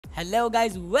Hello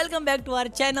guys, welcome back to our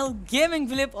channel gaming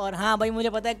flip. और हाँ भाई, मुझे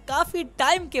पता है काफ़ी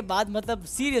टाइम के बाद, मतलब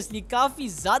सीरियसली काफ़ी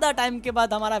ज़्यादा टाइम के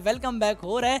बाद हमारा वेलकम बैक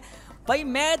हो रहा है। भाई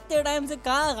मैं इतने टाइम से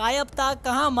कहाँ गायब था,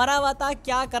 कहाँ मरा हुआ था,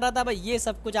 क्या कर रहा था भाई, ये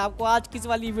सब कुछ आपको आज की इस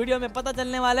वाली वीडियो में पता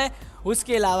चलने वाला है।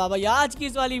 उसके अलावा भाई आज की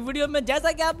इस वाली वीडियो में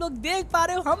जैसा कि आप लोग देख पा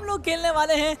रहे हो, हम लोग खेलने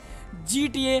वाले हैं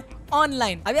GTA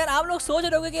ऑनलाइन। अब यार आप लोग सोच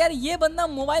रहे होंगे कि यार ये बंदा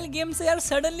मोबाइल गेम से यार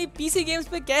सडनली पीसी गेम्स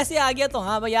पे कैसे आ गया। तो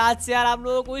हाँ भाई, आज से यार आप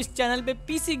लोगों को इस चैनल पे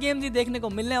पीसी गेम्स ही देखने को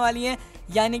मिलने वाली है,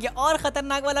 यानी कि और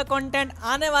खतरनाक वाला कंटेंट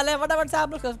आने वाला है। फटाफट से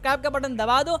आप लोग सब्सक्राइब का बटन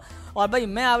दबा दो। और भाई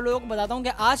मैं आप लोगों को बताता हूँ कि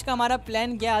आज का हमारा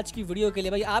प्लान क्या है आज की वीडियो के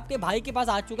लिए। भाई आपके भाई के पास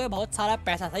आ चुका है बहुत सारा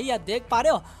पैसा, सही है, देख पा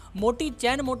रहे हो, मोटी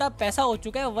चैन मोटा पैसा हो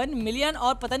चुका है। 1 मिलियन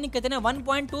और पता नहीं कितने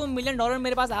 1.2 मिलियन डॉलर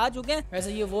मेरे पास आ चुके हैं।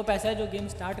 वैसे ये वो पैसा है जो गेम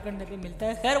स्टार्ट करने पे मिलता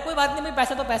है। खैर कोई बात नहीं भाई,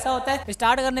 पैसा तो पैसा होता है,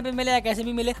 स्टार्ट करने पे मिले या कैसे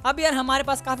भी मिले। अब यार हमारे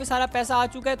पास काफी सारा पैसा आ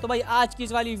चुका है। तो भाई आज की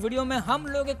इस वाली वीडियो में हम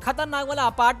लोग एक खतरनाक वाला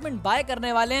अपार्टमेंट बाय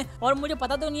करने वाले हैं। और मुझे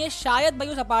पता तो नहीं है, शायद भाई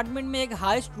उस अपार्टमेंट में एक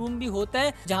हाइस्ट रूम भी होता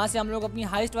है जहाँ से हम लोग अपनी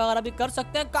हाइस्ट वगैरह भी कर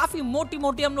सकते हैं। काफी मोटी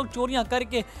मोटी हम लोग चोरियां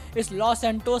करके इस लॉस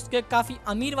एंटोस के काफी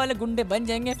अमीर वाले गुंडे बन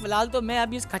जाएंगे। फिलहाल तो मैं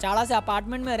अभी इस खचाड़ा से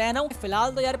अपार्टमेंट में रह रहा हूँ।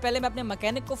 फिलहाल तो यार पहले मैं अपने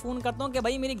मैकेनिक को फोन करता हूँ कि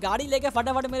भाई मेरी गाड़ी लेके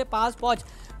फटाफट मेरे पास पहुंच।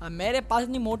 मेरे पास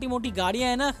इतनी मोटी मोटी गाड़ियां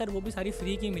हैं ना, खैर वो भी सारी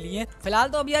फ्री की मिली है। फिलहाल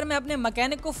तो अब यार मैं अपने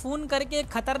मैकेनिक को फोन करके एक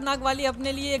खतरनाक वाली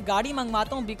अपने लिए एक गाड़ी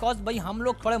मंगवाता हूँ, बिकॉज भाई हम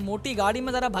लोग थोड़े मोटी गाड़ी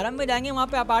में जरा भरम में जाएंगे वहाँ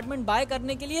पे अपार्टमेंट बाय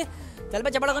करने के लिए। चल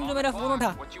भाई चपड़ागन जो मेरा फोन उठा।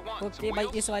 ओके भाई,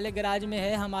 इस वाले गैराज में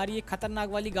है हमारी एक खतरनाक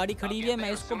वाली गाड़ी खड़ी हुई है,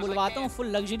 मैं इसको बुलवाता हूँ। फुल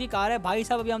लग्जरी कार है भाई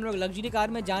साहब, अभी हम लोग लग्जरी कार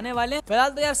में जाने वाले हैं।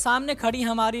 फिलहाल तो यार सामने खड़ी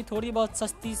हमारी थोड़ी बहुत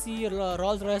सस्ती सी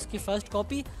रोल्स रॉयस की फर्स्ट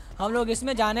कॉपी, हम लोग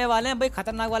इसमें जाने वाले हैं। भाई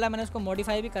खतरनाक वाला मैंने इसको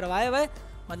मॉडिफाई भी करवाया हुआ है,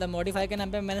 मतलब मॉडिफाई के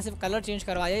नाम पे मैंने सिर्फ कलर चेंज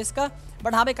करवाया है इसका।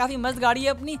 बट हाँ भाई काफ़ी मस्त गाड़ी है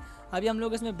अपनी। अभी हम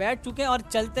लोग इसमें बैठ चुके हैं और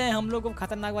चलते हैं हम लोग को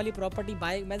खतरनाक वाली प्रॉपर्टी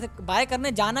बाय। वैसे बाय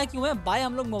करने जाना क्यों है, बाय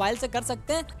हम लोग मोबाइल से कर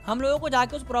सकते हैं। हम लोगों को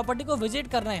जाके उस प्रॉपर्टी को विजिट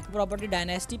करना है। प्रॉपर्टी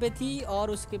डायनेस्टी पे थी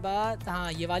और उसके बाद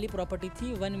हाँ ये वाली प्रॉपर्टी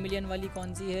थी 1 मिलियन वाली।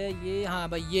 कौन सी है ये? हाँ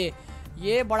भाई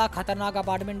ये बड़ा खतरनाक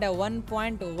अपार्टमेंट है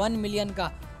 1.1 मिलियन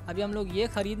का। अभी हम लोग ये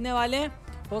खरीदने वाले हैं।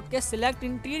 Okay, select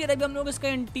interior. अभी हम लोग इसका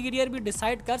इंटीरियर भी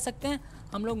डिसाइड कर सकते हैं।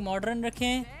 हम लोग मॉडर्न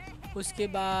रखें, उसके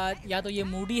बाद या तो ये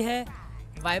मूडी है,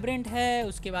 वाइब्रेंट है,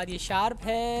 उसके बाद ये शार्प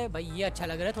है। भाई ये अच्छा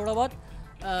लग रहा है थोड़ा बहुत।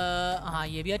 हाँ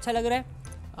ये भी अच्छा लग रहा है।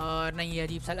 और नहीं ये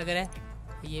अजीब सा लग रहा है,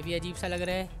 ये भी अजीब सा लग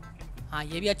रहा है। हाँ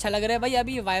ये भी अच्छा लग रहा है भाई।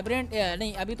 अभी वाइब्रेंट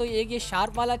नहीं, अभी तो एक ये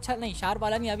शार्प वाला अच्छा नहीं, शार्प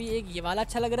वाला नहीं, अभी एक ये वाला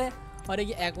अच्छा लग रहा है और एक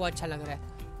ये एक्वा अच्छा लग रहा है।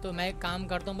 तो मैं एक काम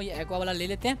करता हूँ भाई, एक्वा वाला ले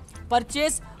लेते हैं,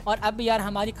 परचेज। और अब यार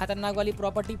हमारी खतरनाक वाली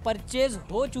प्रॉपर्टी परचेज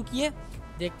हो चुकी है।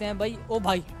 देखते हैं भाई। ओ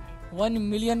भाई 1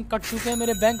 मिलियन कट चुके हैं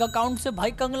मेरे बैंक अकाउंट से।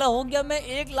 भाई कंगला हो गया मैं,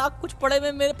 1 लाख कुछ पड़े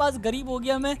हुए मेरे पास, गरीब हो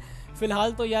गया मैं।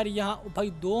 फिलहाल तो यार यहाँ भाई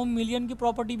 2 मिलियन की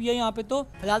प्रॉपर्टी भी है यहाँ पे। तो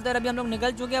फिलहाल तो यार अभी हम लोग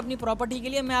निकल चुके हैं अपनी प्रॉपर्टी के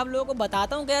लिए। मैं आप लोगों को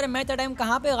बताता हूँ कि यार मैं इतना टाइम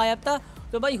कहाँ पे गायब था।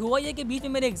 तो भाई हुआ ये कि बीच में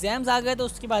मेरे एग्जाम्स आ गए, तो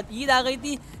उसके बाद ईद आ गई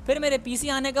थी, फिर मेरे पीसी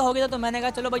आने का हो गया था। तो मैंने कहा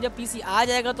चलो भाई जब पीसी आ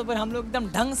जाएगा तो फिर हम लोग एकदम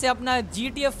ढंग से अपना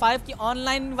GTA 5 की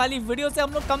ऑनलाइन वाली वीडियो से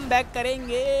हम लोग कम बैक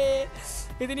करेंगे।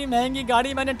 इतनी महंगी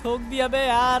गाड़ी मैंने ठोक दी। अबे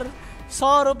यार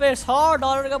 100 रुपये,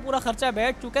 $100 का पूरा खर्चा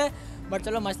बैठ चुका है। बट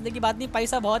चलो मसले की बात नहीं,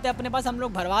 पैसा बहुत है अपने पास, हम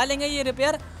लोग भरवा लेंगे ये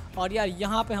रिपेयर। और यार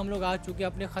यहाँ पे हम लोग आ चुके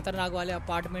हैं अपने खतरनाक वाले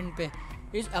अपार्टमेंट पे।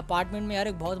 इस अपार्टमेंट में यार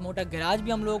एक बहुत मोटा गैराज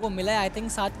भी हम लोगों को मिला है आई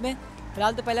थिंक साथ में।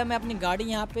 फिलहाल तो पहले मैं अपनी गाड़ी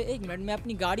यहाँ पे, 1 मिनट में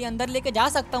अपनी गाड़ी अंदर लेके जा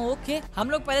सकता हूँ। ओके, हम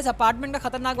लोग पहले इस अपार्टमेंट का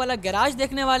खतरनाक वाला गैराज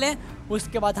देखने वाले हैं,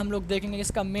 उसके बाद हम लोग देखेंगे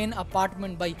इसका मेन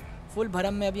अपार्टमेंट। भाई फुल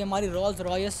भरम में अभी हमारी रोल्स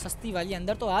रॉयस सस्ती वाली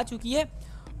अंदर तो आ चुकी है।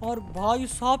 और भाई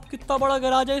साहब कितना बड़ा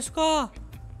गैराज है इसका।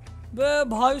 बे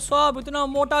भाई साहब इतना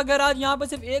मोटा गैराज, यहाँ पे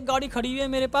सिर्फ एक गाड़ी खड़ी हुई है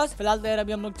मेरे पास। फिलहाल तो यार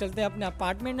अभी हम लोग चलते हैं अपने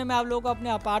अपार्टमेंट में। मैं आप लोगों को अपने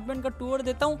अपार्टमेंट का टूर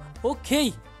देता हूँ। ओके,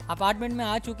 अपार्टमेंट में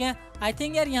आ चुके हैं। आई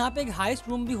थिंक यार यहाँ पे एक हाइस्ट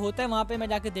रूम भी होता है, वहाँ पे मैं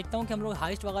जाके देखता हूँ कि हम लोग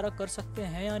हाइस्ट वगैरह कर सकते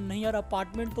हैं या नहीं। यार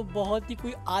अपार्टमेंट तो बहुत ही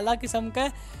कोई आला किस्म का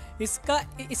है।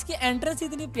 इसकी एंट्रेंस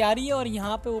इतनी प्यारी है और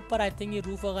यहाँ पे ऊपर आई थिंक ये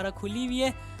रूफ वगैरह खुली हुई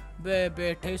है।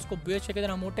 बैठे इसको बेच के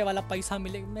कितना मोटे वाला पैसा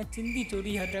मिलेगा। मैं चिंती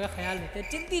चोरी हर जगह ख्याल रखते हैं,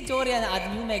 चिंती चोर या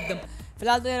आदमी हूँ मैं एकदम।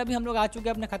 फिलहाल तो यार अभी हम लोग आ चुके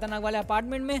हैं अपने खतरनाक वाले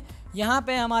अपार्टमेंट में। यहाँ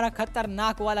पे हमारा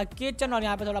खतरनाक वाला किचन और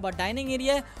यहाँ पे थोड़ा बहुत डाइनिंग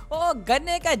एरिया है। ओ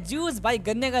गन्ने का जूस, भाई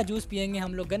गन्ने का जूस पियेंगे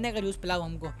हम लोग, गन्ने का जूस पिलाओ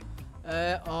हमको।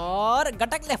 और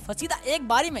गटक ले फसीदा एक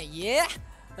बारी में, ये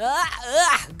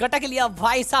गटक लिया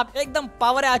भाई साहब, एकदम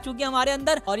पावर आ चुकी है हमारे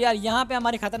अंदर। और यार यहाँ पे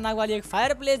हमारी खतरनाक वाली एक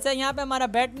फायर प्लेस है, यहाँ पे हमारा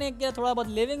बैठने के थोड़ा बहुत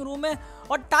लिविंग रूम है।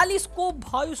 और टेलीस्कोप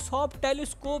भाई साहब,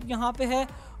 टेलीस्कोप यहाँ पे है।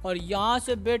 और यहाँ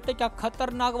से बैठे क्या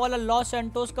खतरनाक वाला लॉस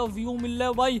एंटोस का व्यू मिल रहा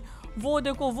है भाई। वो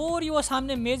देखो वो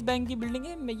सामने मेज बैंक की बिल्डिंग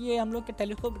है। ये हम लोग के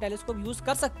टेलीस्कोप यूज़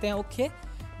कर सकते हैं। ओके,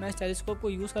 मैं इस टेलीस्कोप को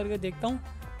यूज़ करके देखता हूँ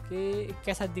कि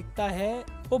कैसा दिखता है।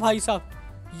 ओ भाई साहब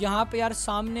यहाँ पे यार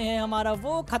सामने है हमारा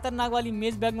वो खतरनाक वाली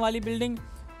मेज बैंक वाली बिल्डिंग,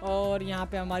 और यहाँ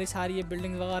पे हमारी सारी ये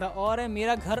बिल्डिंग वगैरह और है।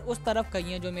 मेरा घर उस तरफ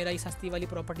कहीं है, जो मेरा ये सस्ती वाली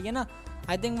प्रॉपर्टी है ना,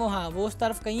 आई थिंक वो, हाँ वो उस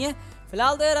तरफ कहीं है।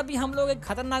 फिलहाल तो यार अभी हम लोग एक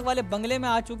खतरनाक वाले बंगले में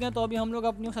आ चुके हैं, तो अभी हम लोग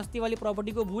अपनी सस्ती वाली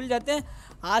प्रॉपर्टी को भूल जाते हैं।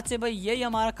 आज से भाई यही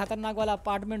हमारा खतरनाक वाला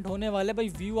अपार्टमेंट होने वाले। भाई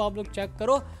व्यू आप लोग चेक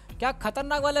करो, क्या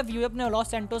खतरनाक वाला व्यू है अपने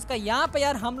लॉस सैंटोस का। यहाँ पे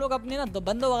यार हम लोग अपने ना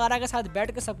बंदों वगैरह के साथ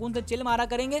बैठ के सुकून से चिल मारा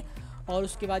करेंगे। और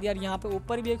उसके बाद यार यहाँ पे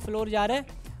ऊपर भी एक फ्लोर जा रहा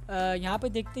है, यहाँ पे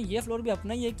देखते हैं ये फ्लोर भी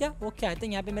अपना ही है क्या। ओके आई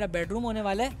थिंक यहाँ पे मेरा बेडरूम होने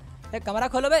वाला है। कमरा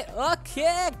खोलो भाई।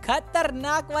 ओके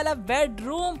खतरनाक वाला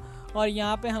बेडरूम, और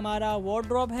यहाँ पे हमारा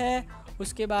वार्डरोब है।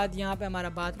 उसके बाद यहाँ पे हमारा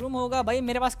बाथरूम होगा। भाई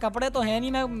मेरे पास कपड़े तो है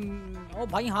नहीं, मैं ओ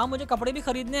भाई हाँ मुझे कपड़े भी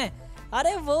खरीदने हैं।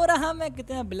 अरे वो रहा, मैं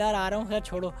कितना ब्लर आ रहा हूँ। खैर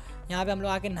छोड़ो, यहाँ पे हम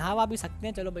लोग आके नहावा भी सकते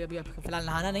हैं। चलो भाई अभी फिलहाल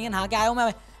नहाना नहीं है, नहा के आया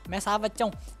हूँ मैं साफ बच्चा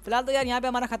हूँ। फिलहाल तो यार यहाँ पे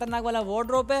हमारा खतरनाक वाला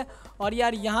वार्डरोब है, और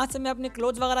यार यहाँ से मैं अपने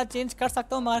क्लोथ्स वगैरह चेंज कर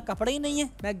सकता हूँ, मगर कपड़े ही नहीं है।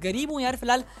 मैं गरीब हूँ यार।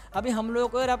 फिलहाल अभी हम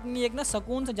लोग को यार अपनी एक ना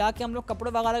सुकून से जाके हम लोग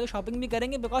कपड़े वगैरह की शॉपिंग भी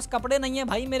करेंगे, बिकॉज कपड़े नहीं है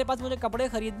भाई मेरे पास, मुझे कपड़े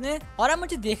खरीदने। और अब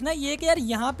मुझे देखना ये कि यार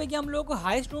यहाँ पे कि हम लोग को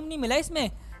हाईएस्ट रूम नहीं मिला इसमें।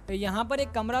 यहाँ पर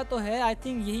एक कमरा तो है, आई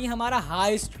थिंक यही हमारा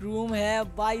हाईएस्ट रूम है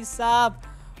भाई साहब।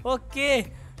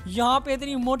 ओके यहाँ पे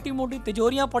इतनी मोटी मोटी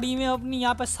तिजोरियाँ पड़ी हुई हैं अपनी,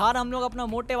 यहाँ पे सारा हम लोग अपना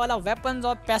मोटे वाला वेपन्स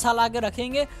और पैसा ला के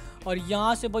रखेंगे। और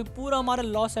यहाँ से भाई पूरा हमारा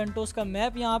लॉस सैंटोस का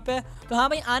मैप यहाँ पे। तो हाँ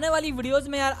भाई आने वाली वीडियोस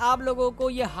में यार आप लोगों को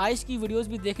ये हाइस्ट की वीडियोस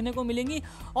भी देखने को मिलेंगी।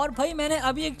 और भाई मैंने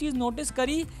अभी एक चीज़ नोटिस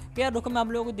करी कि यार रुको मैं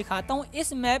आप लोगों को दिखाता हूँ।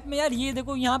 इस मैप में यार ये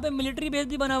देखो यहाँ पे मिलिट्री बेस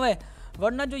भी बना हुआ है,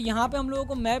 वरना जो यहाँ पे हम लोगों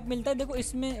को मैप मिलता है देखो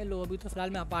इसमें, लो अभी तो फिलहाल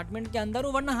मैं अपार्टमेंट के अंदर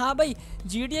हूँ, वरना हाँ भाई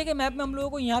GTA के मैप में हम लोगों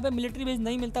को यहाँ पे मिलिट्री बेस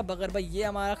नहीं मिलता। बगैर भाई ये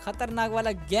हमारा खतरनाक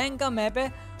वाला गैंग का मैप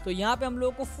है, तो यहाँ पे हम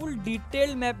लोगों को फुल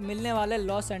डिटेल मैप मिलने वाला है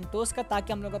लॉस सैंटोस का,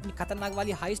 ताकि हम लोग अपनी खतरनाक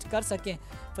वाली हाइस्ट कर सकें।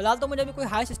 फिलहाल तो मुझे अभी कोई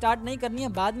हाइस्ट स्टार्ट नहीं करनी है,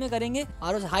 बाद में करेंगे।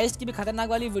 और उस हाइस्ट की भी खतरनाक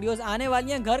वाली वीडियोस आने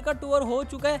वाली हैं। घर का टूर हो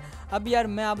चुका है, अब यार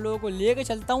मैं आप लोगों को लेके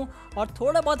चलता हूँ, और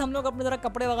थोड़ा बहुत हम लोग अपनी तरह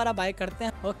कपड़े वगैरह बाय करते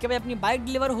हैं। ओके भाई अपनी बाइक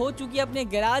डिलीवर हो चुकी है अपने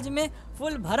गैराज में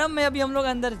फुल भरम में। अभी हम लोग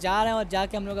अंदर जा रहे हैं, और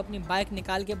जाके हम लोग अपनी बाइक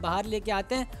निकाल के बाहर लेके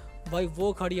आते हैं। भाई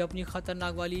वो खड़ी है अपनी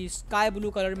खतरनाक वाली स्काई ब्लू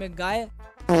कलर में गाय,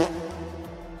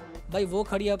 भाई वो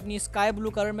खड़ी है अपनी स्काई ब्लू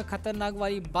कलर में खतरनाक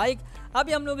वाली बाइक।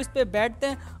 अभी हम लोग इस पे बैठते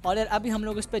हैं, और यार अभी हम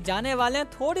लोग इस पे जाने वाले हैं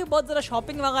थोड़ी बहुत ज़रा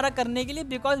शॉपिंग वगैरह करने के लिए,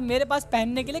 बिकॉज मेरे पास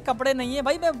पहनने के लिए कपड़े नहीं है।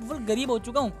 भाई मैं फुल गरीब हो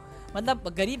चुका हूँ, मतलब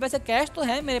गरीब वैसे कैश तो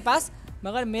है मेरे पास,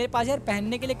 मगर मेरे पास यार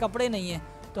पहनने के लिए कपड़े नहीं है।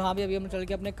 तो हाँ भाई अभी हम चल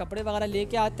के अपने कपड़े वगैरह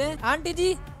लेके आते हैं। आंटी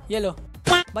जी ये लो।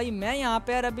 भाई मैं यहाँ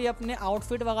पे यार अभी अपने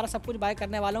आउटफिट वगैरह सब कुछ बाय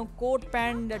करने वाला हूँ, कोट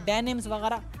पैंट डेनिम्स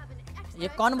वगैरह। ये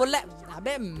कौन बोल रहा है?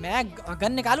 अबे मैं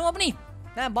गन निकालूं अपनी,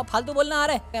 मैं बहुत फालतू बोलना आ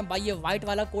रहा है। भाई ये वाइट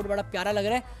वाला कोट बड़ा प्यारा लग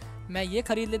रहा है, मैं ये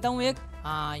खरीद लेता हूँ एक।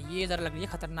 हाँ ये ज़रा लग रही है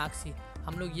खतरनाक सी,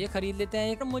 हम लोग ये खरीद लेते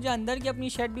हैं एक। मुझे अंदर की अपनी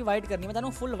शर्ट भी वाइट करनी है, बता रहा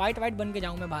हूँ फुल वाइट बन के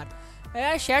जाऊँ मैं बाहर।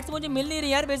 यार शर्ट्स मुझे मिल नहीं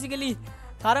रही यार, बेसिकली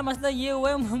सारा मसला ये हुआ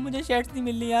है मुझे शर्ट्स नहीं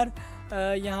मिल रही यार।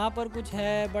 यहाँ पर कुछ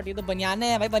है बट ये तो बनियाने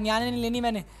हैं भाई, बनियाने नहीं लेनी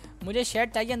मैंने, मुझे शर्ट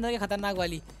चाहिए अंदर की खतरनाक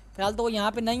वाली। फिलहाल तो वो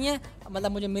यहाँ पे नहीं है,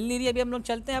 मतलब मुझे मिल नहीं रही। अभी हम लोग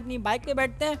चलते हैं अपनी बाइक पे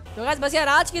बैठते हैं। तो गाइस बस यार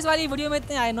आज की इस वाली वीडियो में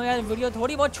इतने। आई नो यार वीडियो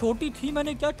थोड़ी बहुत छोटी थी,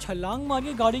 मैंने क्या छलांग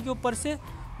मारी गाड़ी के ऊपर से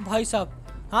भाई साहब।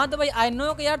 हाँ तो भाई आई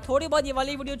नो कि यार थोड़ी बहुत ये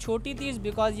वाली वीडियो छोटी थी,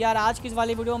 बिकॉज यार आज की इस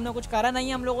वाली वीडियो हमने कुछ करा नहीं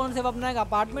है, हम लोगों ने सिर्फ अपना एक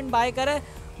अपार्टमेंट बाय करा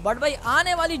है। बट भाई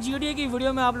आने वाली GTA की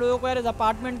वीडियो में आप लोगों को यार इस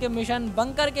अपार्टमेंट के मिशन,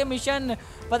 बंकर के मिशन,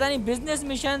 पता नहीं बिजनेस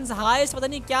मिशन, हाइस्ट, पता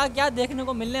नहीं क्या क्या देखने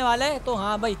को मिलने वाला है। तो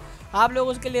हाँ भाई आप लोग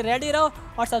उसके लिए रेडी रहो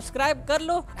और सब्सक्राइब कर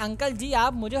लो। अंकल जी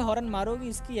आप मुझे हॉर्न मारोगी,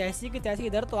 इसकी ऐसी की तैसी।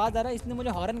 इधर तो आ ज़रा, इसने मुझे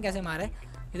हॉर्न कैसे मारा है?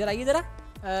 इधर आइए ज़रा,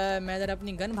 मैं ज़रा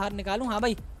अपनी गन बाहर निकालूँ। हाँ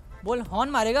भाई बोल, हॉर्न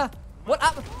मारेगा बोल।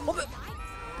 आप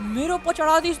मेरे ऊपर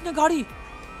चढ़ा दी इसने गाड़ी,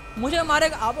 मुझे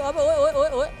मारेगा। अब ओए ओए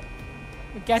ओए,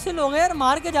 कैसे लोग हैं यार,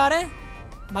 मार के जा रहे हैं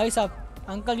भाई साहब।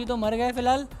 अंकल जी तो मर गए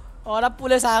फिलहाल, और अब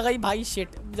पुलिस आ गई भाई। शिट,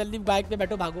 जल्दी बाइक पे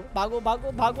बैठो, भागो भागो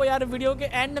भागो भागो यार। वीडियो के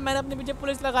एंड मैंने अपने पीछे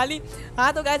पुलिस लगा ली।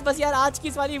 हाँ तो गाइस बस यार आज की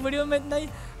इस वाली वीडियो में इतना ही।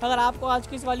 अगर आपको आज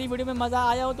की इस वाली वीडियो में मज़ा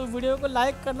आया हो तो वीडियो को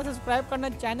लाइक करना, सब्सक्राइब करना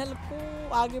चैनल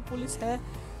को। आगे पुलिस है,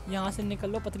 यहाँ से निकल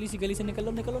लो, पतली सी गली से निकल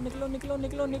लो, निकलो निकलो निकलो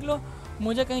निकलो निकलो।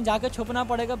 मुझे कहीं जाकर छुपना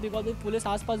पड़ेगा बिकॉज पुलिस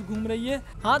आसपास घूम रही है।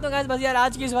 हाँ तो गाइस बस यार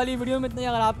आज की इस वाली वीडियो में इतना ही।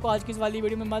 अगर आपको आज की इस वाली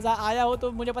वीडियो में मज़ा आया हो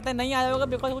तो मुझे पता है नहीं आया होगा,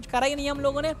 बिकॉज कुछ करा ही नहीं हम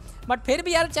लोगों ने, बट फिर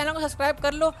भी यार चैनल को सब्सक्राइब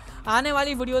कर लो। आने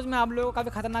वाली वीडियोज़ में आप लोगों को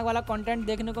काफ़ी खतरनाक वाला कॉन्टेंट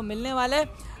देखने को मिलने वाला है।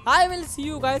 I will see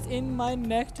you guys in my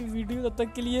next video. तब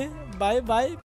तक के लिए बाय बाय।